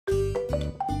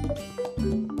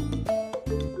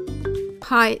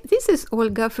Hi, this is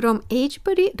Olga from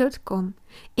hbuddy.com.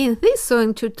 In this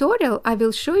sewing tutorial, I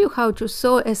will show you how to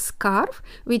sew a scarf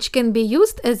which can be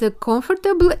used as a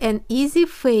comfortable and easy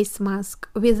face mask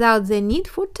without the need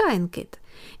for tying it.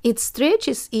 It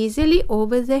stretches easily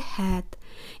over the head.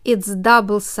 It's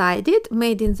double-sided,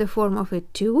 made in the form of a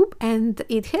tube, and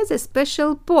it has a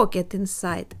special pocket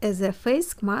inside as a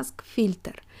face mask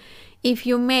filter. If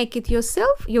you make it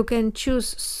yourself, you can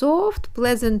choose soft,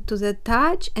 pleasant to the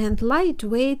touch and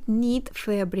lightweight knit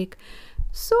fabric,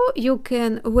 so you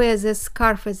can wear the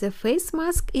scarf as a face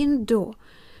mask indoor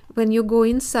when you go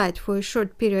inside for a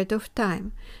short period of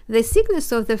time. The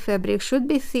thickness of the fabric should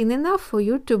be thin enough for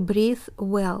you to breathe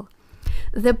well.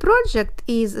 The project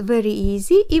is very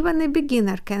easy, even a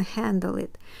beginner can handle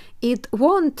it. It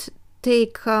won't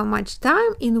take much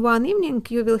time. In one evening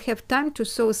you will have time to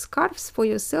sew scarves for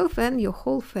yourself and your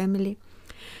whole family.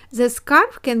 The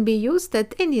scarf can be used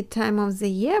at any time of the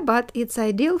year, but it's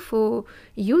ideal for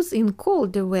use in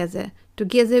colder weather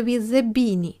together with the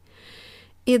beanie.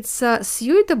 It's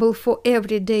suitable for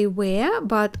everyday wear,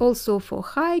 but also for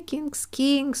hiking,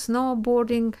 skiing,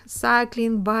 snowboarding,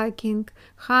 cycling, biking,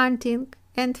 hunting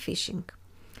and fishing.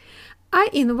 I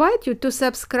invite you to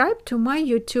subscribe to my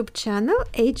YouTube channel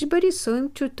hbuddy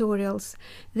Sewing Tutorials.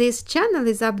 This channel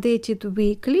is updated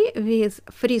weekly with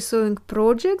free sewing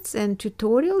projects and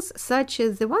tutorials such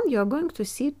as the one you are going to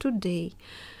see today.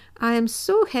 I am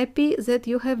so happy that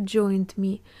you have joined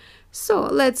me. So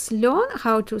let's learn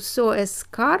how to sew a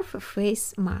scarf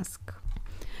face mask.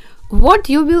 What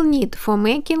you will need for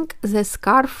making the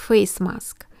scarf face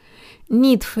mask: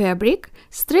 knit fabric,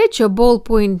 stretch a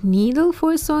ballpoint needle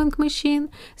for a sewing machine,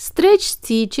 stretch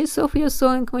stitches of your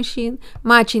sewing machine,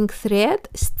 matching thread,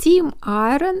 steam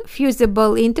iron,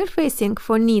 fusible interfacing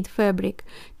for knit fabric,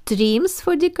 trims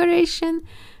for decoration,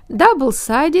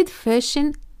 double-sided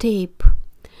fashion tape.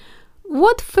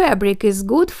 What fabric is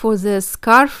good for the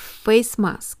scarf face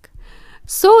mask?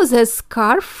 Sew the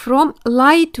scarf from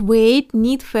lightweight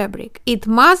knit fabric. It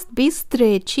must be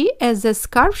stretchy, as the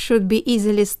scarf should be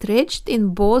easily stretched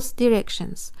in both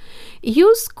directions.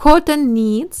 Use cotton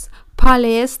knits,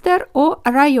 polyester or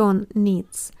rayon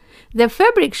knits. The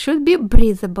fabric should be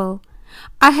breathable.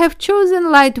 I have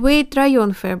chosen lightweight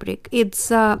rayon fabric. It's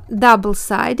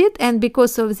double-sided, and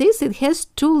because of this it has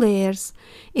 2 layers.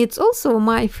 It's also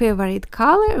my favorite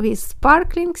color with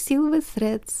sparkling silver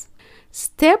threads.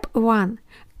 Step 1.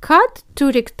 Cut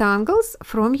 2 rectangles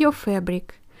from your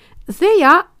fabric. They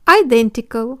are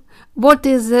identical. What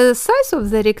is the size of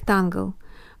the rectangle?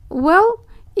 Well,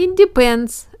 it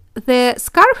depends. The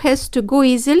scarf has to go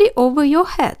easily over your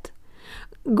head.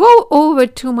 Go over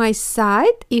to my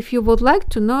site if you would like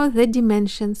to know the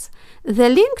dimensions. The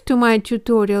link to my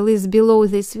tutorial is below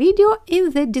this video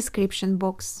in the description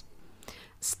box.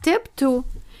 Step 2.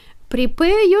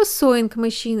 Prepare your sewing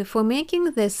machine for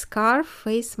making the scarf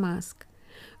face mask.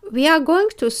 We are going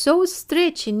to sew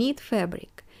stretchy knit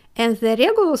fabric, and the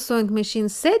regular sewing machine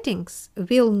settings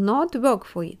will not work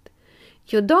for it.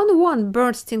 You don't want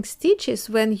bursting stitches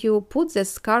when you put the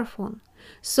scarf on.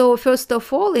 So first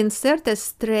of all, insert a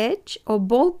stretch or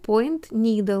ballpoint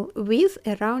needle with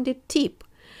a rounded tip.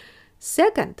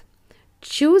 Second,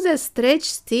 choose a stretch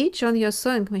stitch on your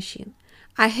sewing machine.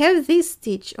 I have this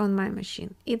stitch on my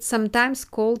machine. It's sometimes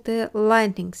called a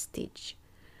lining stitch.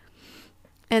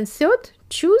 And third,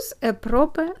 choose a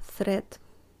proper thread.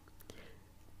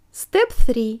 Step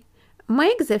 3.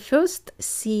 Make the first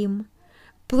seam.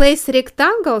 Place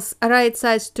rectangles right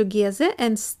sides together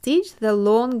and stitch the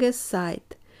longest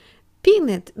side. Pin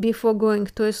it before going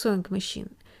to a sewing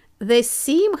machine. The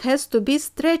seam has to be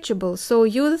stretchable, so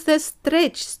use the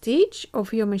stretch stitch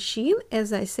of your machine,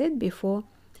 as I said before.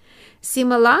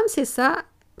 Seam allowances are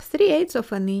 3/8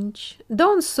 of an inch.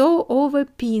 Don't sew over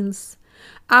pins.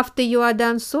 After you are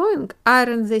done sewing,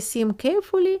 iron the seam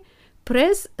carefully.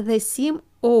 Press the seam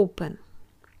open.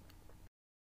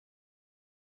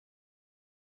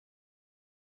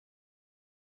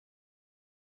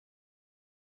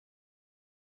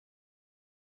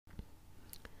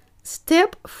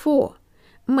 Step 4.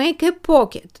 Make a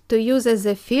pocket to use as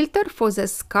a filter for the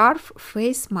scarf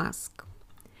face mask.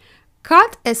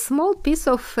 Cut a small piece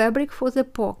of fabric for the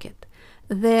pocket.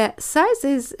 The size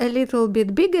is a little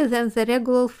bit bigger than the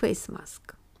regular face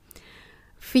mask.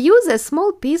 Fuse a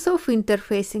small piece of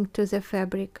interfacing to the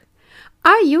fabric.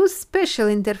 I use special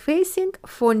interfacing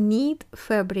for knit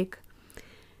fabric.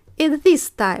 It's this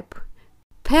type: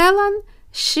 Pelan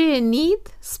Sheer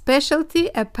Knit Specialty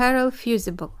Apparel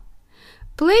Fusible.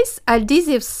 Place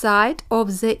adhesive side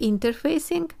of the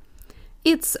interfacing,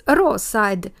 its raw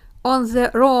side, on the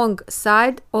wrong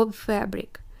side of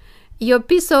fabric. Your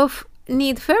piece of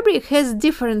knit fabric has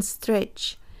different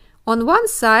stretch. On one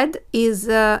side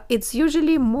it's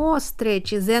usually more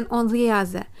stretchy than on the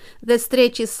other. The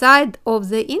stretchy side of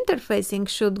the interfacing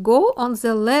should go on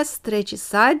the less stretchy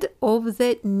side of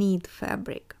the knit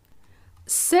fabric.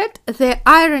 Set the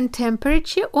iron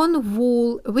temperature on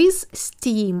wool with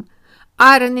steam.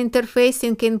 Iron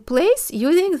interfacing in place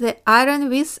using the iron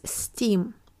with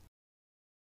steam.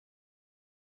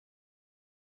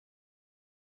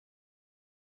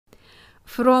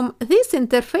 From this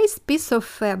interface piece of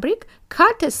fabric,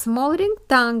 cut a small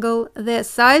rectangle the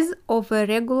size of a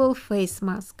regular face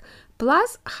mask,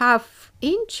 plus ½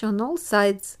 inch on all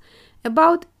sides,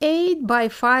 about 8 by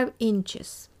 5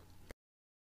 inches.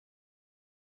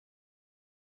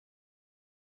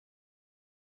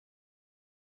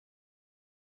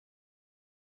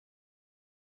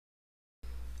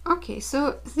 Okay,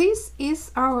 so this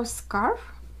is our scarf.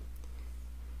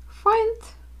 Find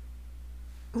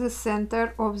the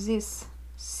center of this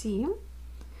seam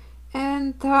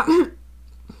and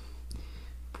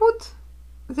put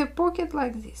the pocket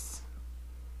like this,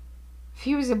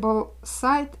 fusible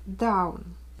side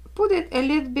down. Put it a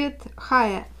little bit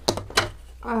higher,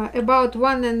 about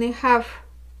 1½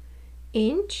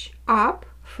 inch up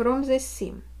from the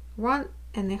seam,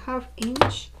 1½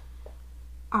 inch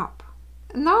up.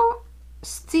 Now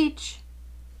stitch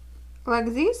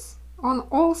like this on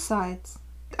all sides.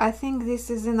 I think this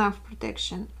is enough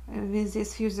protection with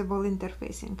this fusible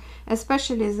interfacing,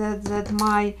 especially that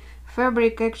my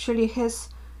fabric actually has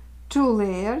 2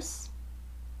 layers,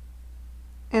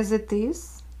 as it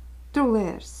is, 2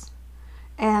 layers,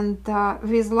 and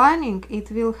with lining it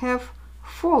will have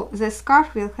the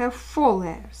scarf will have 4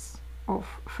 layers of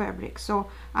fabric. So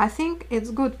I think it's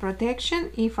good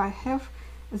protection if I have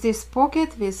this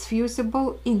pocket with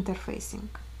fusible interfacing.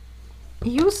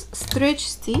 Use stretch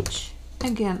stitch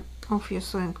again of your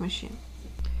sewing machine.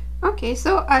 Okay,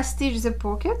 so I stitch the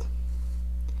pocket,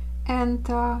 and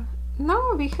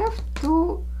now we have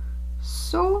to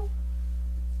sew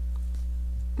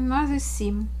another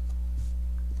seam.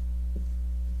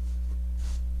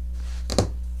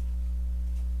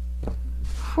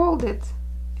 Fold it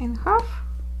in half,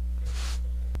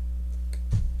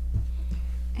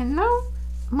 and now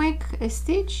make a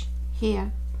stitch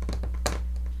here.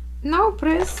 Now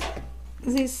press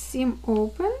this seam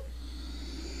open.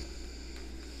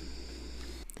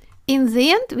 In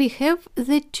the end we have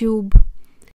the tube.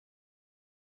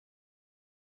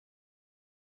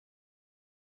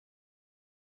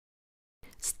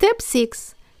 Step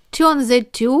 6. Turn the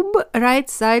tube right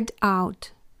side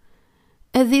out.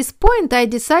 At this point I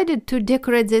decided to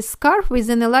decorate the scarf with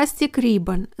an elastic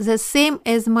ribbon, the same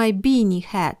as my beanie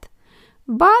had.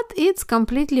 But it's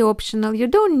completely optional, you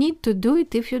don't need to do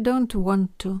it if you don't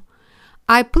want to.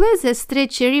 I placed the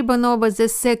stretchy ribbon over the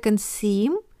second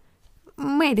seam,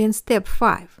 made in step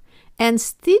 5, and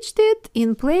stitched it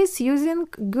in place using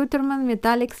Gutermann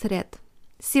metallic thread,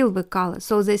 silver color,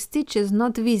 so the stitch is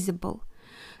not visible.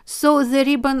 Sew the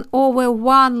ribbon over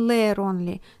one layer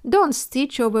only, don't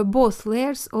stitch over both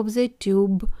layers of the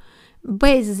tube.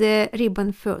 Base the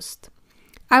ribbon first.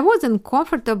 I wasn't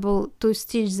comfortable to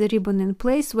stitch the ribbon in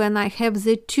place when I have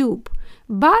the tube,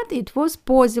 but it was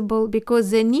possible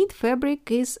because the knit fabric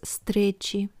is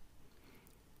stretchy.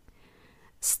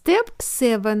 Step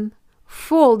 7.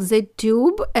 Fold the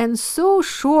tube and sew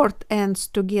short ends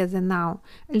together now,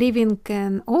 leaving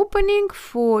an opening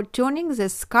for turning the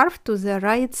scarf to the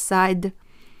right side.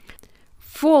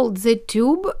 Fold the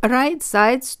tube right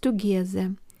sides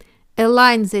together.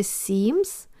 Align the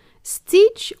seams.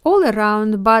 Stitch all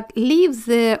around, but leave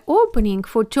the opening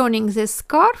for turning the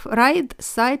scarf right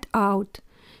side out.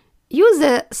 Use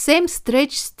the same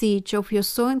stretch stitch of your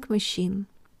sewing machine.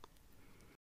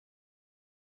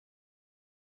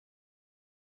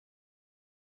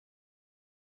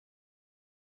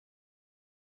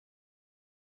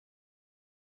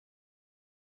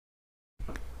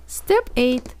 Step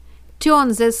 8. Turn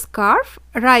the scarf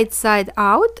right side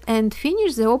out and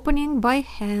finish the opening by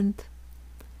hand.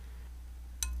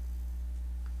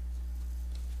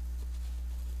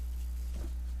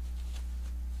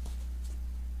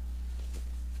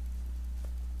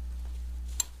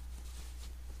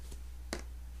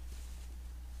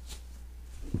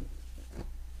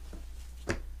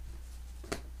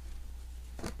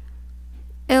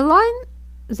 Align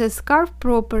the scarf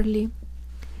properly.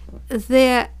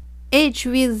 The edge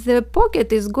with the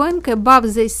pocket is going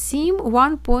above the seam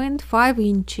 1.5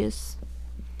 inches.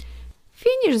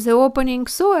 Finish the opening,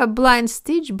 sew a blind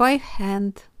stitch by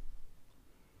hand.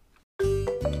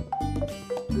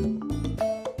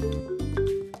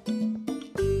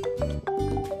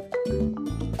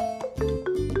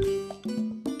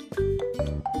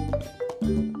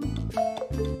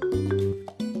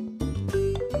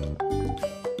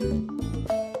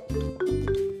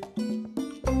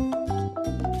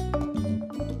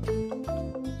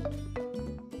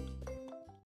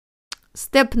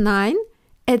 Step 9.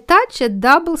 Attach a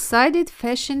double-sided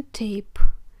fashion tape.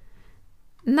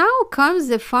 Now comes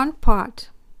the fun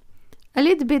part. A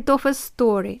little bit of a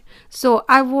story. So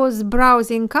I was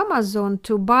browsing Amazon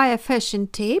to buy a fashion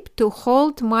tape to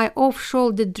hold my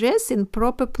off-shoulder dress in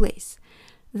proper place.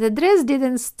 The dress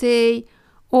didn't stay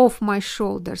off my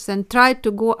shoulders and tried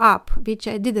to go up, which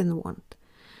I didn't want.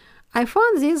 I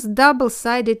found this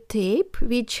double-sided tape,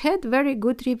 which had very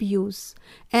good reviews.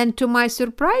 And to my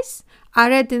surprise, I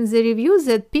read in the reviews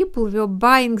that people were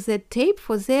buying the tape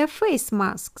for their face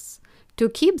masks to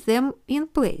keep them in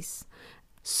place.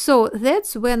 So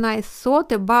that's when I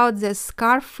thought about the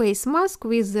scarf face mask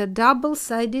with the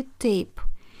double-sided tape.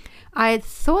 I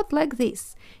thought like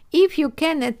this: if you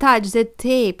can attach the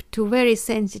tape to very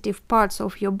sensitive parts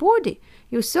of your body,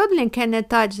 you certainly can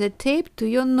attach the tape to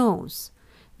your nose,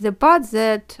 the part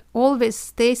that always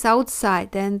stays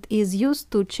outside and is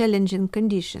used to challenging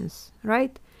conditions,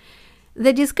 right?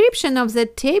 The description of the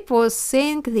tape was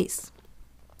saying this: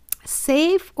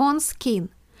 safe on skin.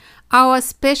 Our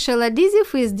special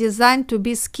adhesive is designed to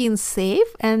be skin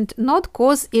safe and not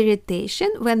cause irritation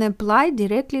when applied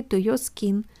directly to your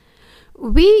skin.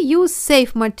 We use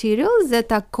safe materials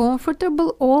that are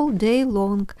comfortable all day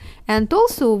long and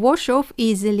also wash off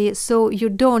easily, so you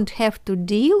don't have to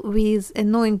deal with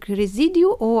annoying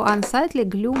residue or unsightly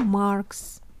glue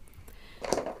marks.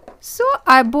 So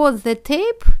I bought the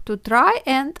tape to try,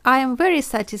 and I am very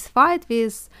satisfied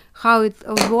with how it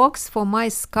works for my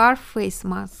scarf face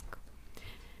mask.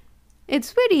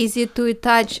 It's very easy to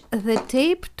attach the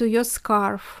tape to your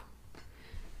scarf.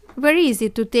 Very easy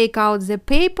to take out the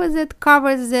paper that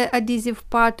covers the adhesive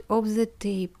part of the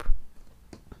tape.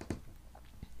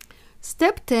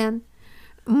 Step 10.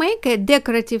 Make a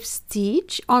decorative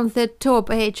stitch on the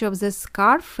top edge of the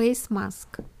scarf face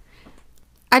mask.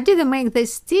 I didn't make the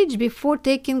stitch before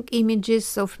taking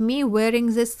images of me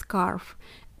wearing the scarf,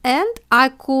 and I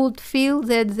could feel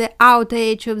that the outer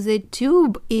edge of the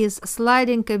tube is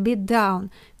sliding a bit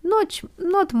down,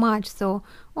 not much though,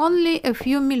 only a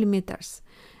few millimeters.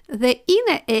 The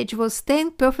inner edge was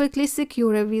staying perfectly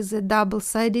secure with the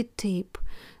double-sided tape.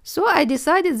 So I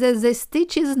decided that the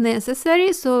stitch is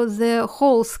necessary so the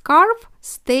whole scarf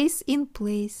stays in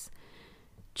place.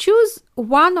 Choose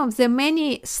one of the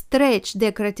many stretch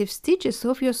decorative stitches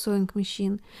of your sewing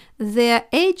machine. The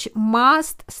edge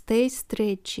must stay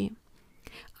stretchy.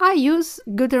 I use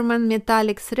Gutermann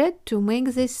metallic thread to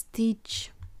make the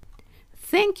stitch.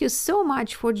 Thank you so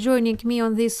much for joining me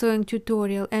on this sewing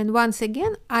tutorial, and once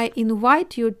again I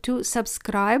invite you to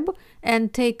subscribe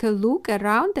and take a look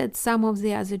around at some of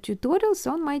the other tutorials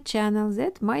on my channel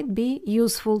that might be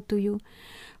useful to you.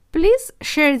 Please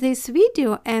share this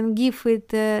video and give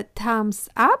it a thumbs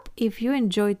up if you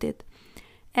enjoyed it.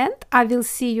 And I will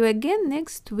see you again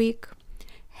next week.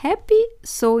 Happy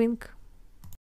sewing!